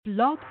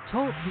Blog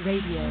Talk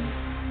Radio.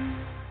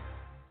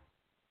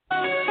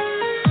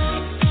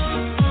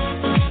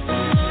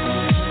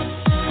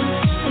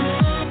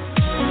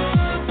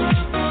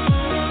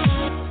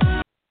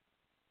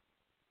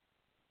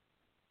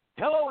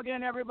 Hello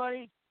again,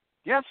 everybody.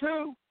 Guess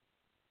who?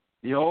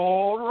 The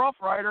old Rough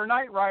Rider,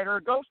 Night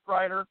Rider, Ghost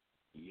Rider.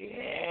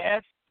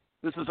 Yes,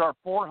 this is our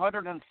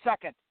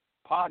 402nd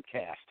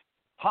podcast.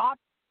 Hot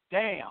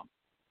damn.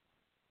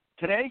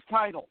 Today's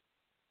title,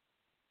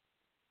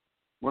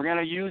 we're going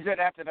to use it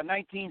after the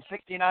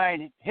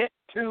 1969 hit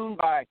tune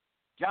by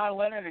John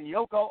Lennon and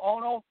Yoko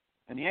Ono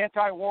and the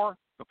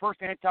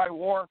first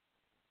anti-war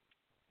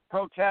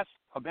protest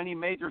of any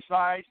major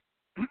size.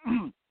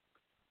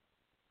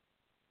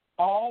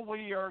 All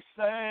we are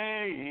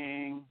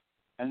saying,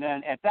 and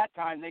then at that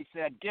time they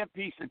said, give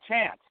peace a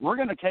chance. We're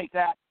going to take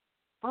that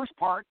first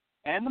part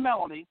and the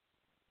melody,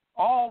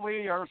 all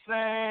we are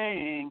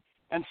saying,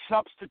 and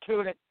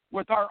substitute it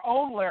with our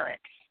own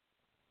lyrics.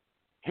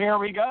 Here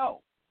we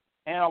go.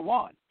 And a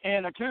one,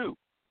 and a two.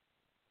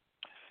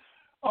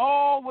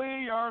 All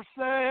we are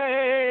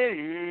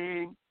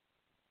saying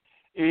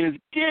is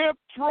give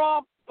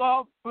Trump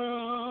the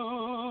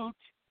boot.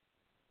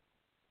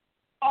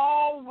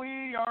 All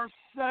we are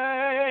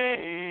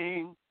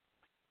saying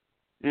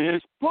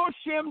is push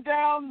him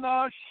down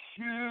the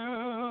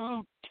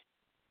chute.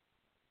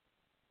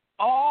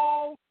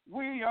 All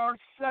we are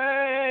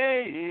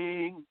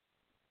saying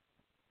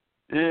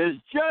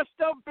is just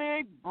a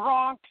big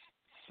Bronx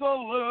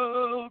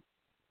salute.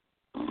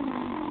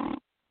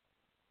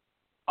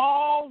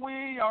 All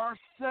we are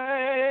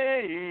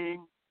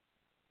saying,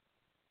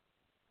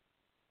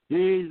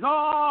 he's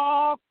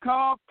all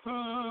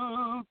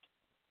kaput.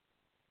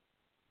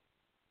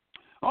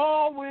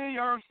 All we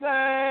are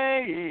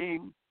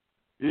saying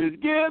is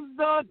give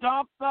the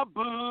dump the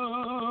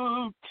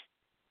boot.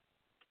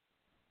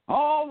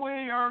 All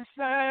we are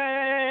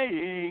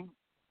saying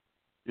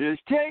is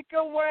take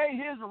away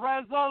his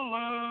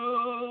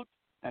Resolute.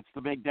 That's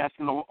the big desk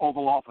in the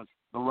Oval Office,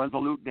 the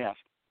Resolute desk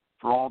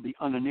for all the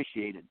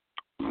uninitiated.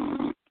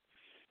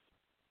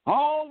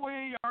 All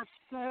we are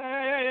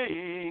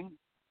saying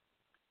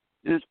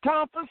is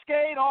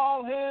confiscate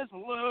all his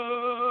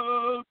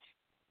loot.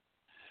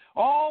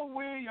 All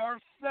we are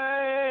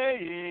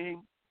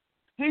saying,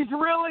 he's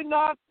really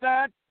not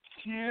that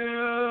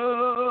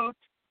cute.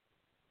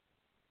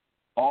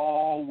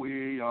 All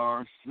we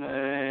are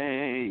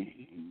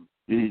saying,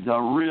 he's a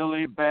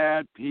really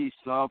bad piece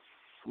of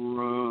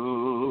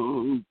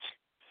fruit.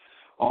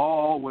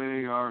 All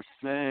we are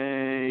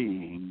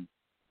saying,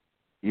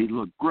 he'd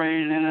look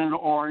great in an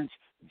orange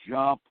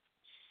jumpsuit.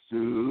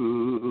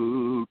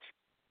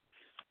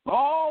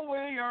 All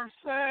we are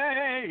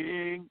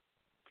saying,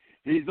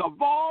 he's a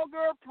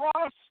vulgar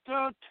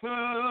prostitute.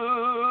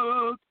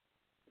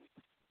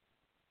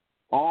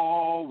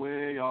 All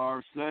we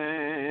are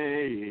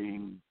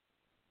saying,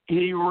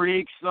 he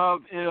reeks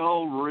of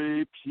ill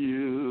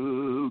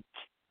repute.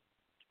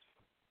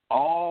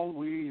 All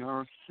we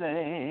are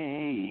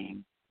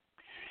saying,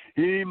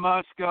 he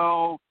must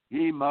go,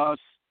 he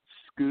must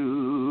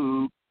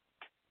scoop.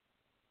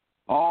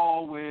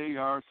 All we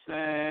are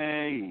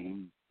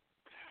saying,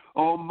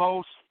 oh,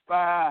 most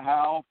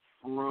foul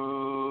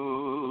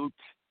fruit.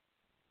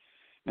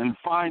 And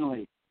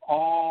finally,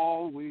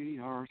 all we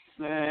are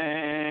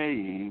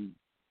saying,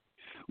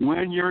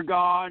 when you're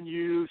gone,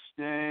 you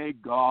stay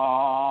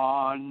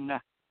gone.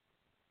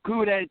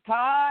 Coup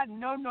d'etat?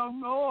 No.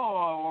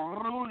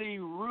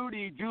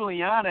 Rudy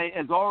Giuliani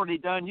has already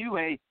done you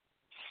a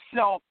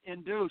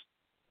self-induced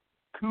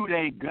coup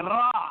de grace.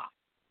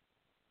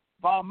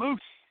 Vamos.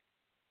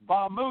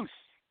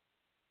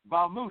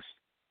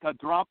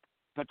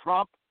 To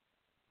Trump,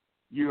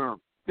 you're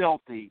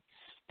filthy,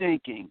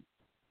 stinking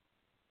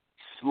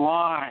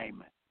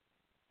slime.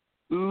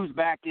 Ooze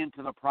back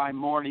into the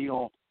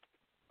primordial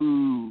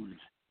ooze.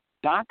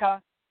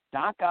 Danke,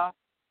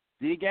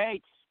 Z.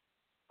 Gates.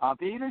 Auf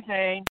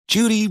Wiedersehen.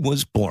 Judy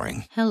was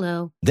boring.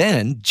 Hello.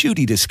 Then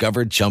Judy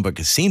discovered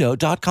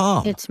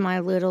ChumbaCasino.com. It's my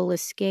little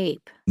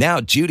escape. Now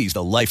Judy's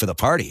the life of the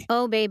party.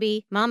 Oh,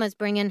 baby, mama's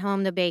bringing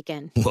home the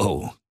bacon.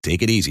 Whoa,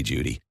 take it easy,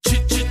 Judy.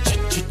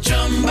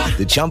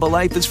 The Chumba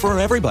life is for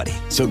everybody.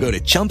 So go to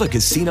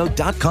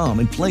ChumbaCasino.com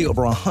and play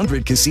over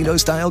 100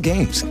 casino-style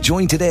games.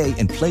 Join today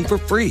and play for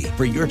free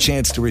for your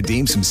chance to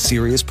redeem some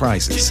serious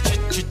prizes.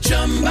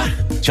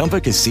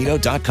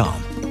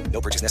 ChumbaCasino.com. No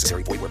purchase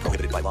necessary. Void where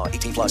prohibited by law.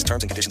 18+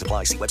 terms and conditions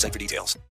apply. See website for details.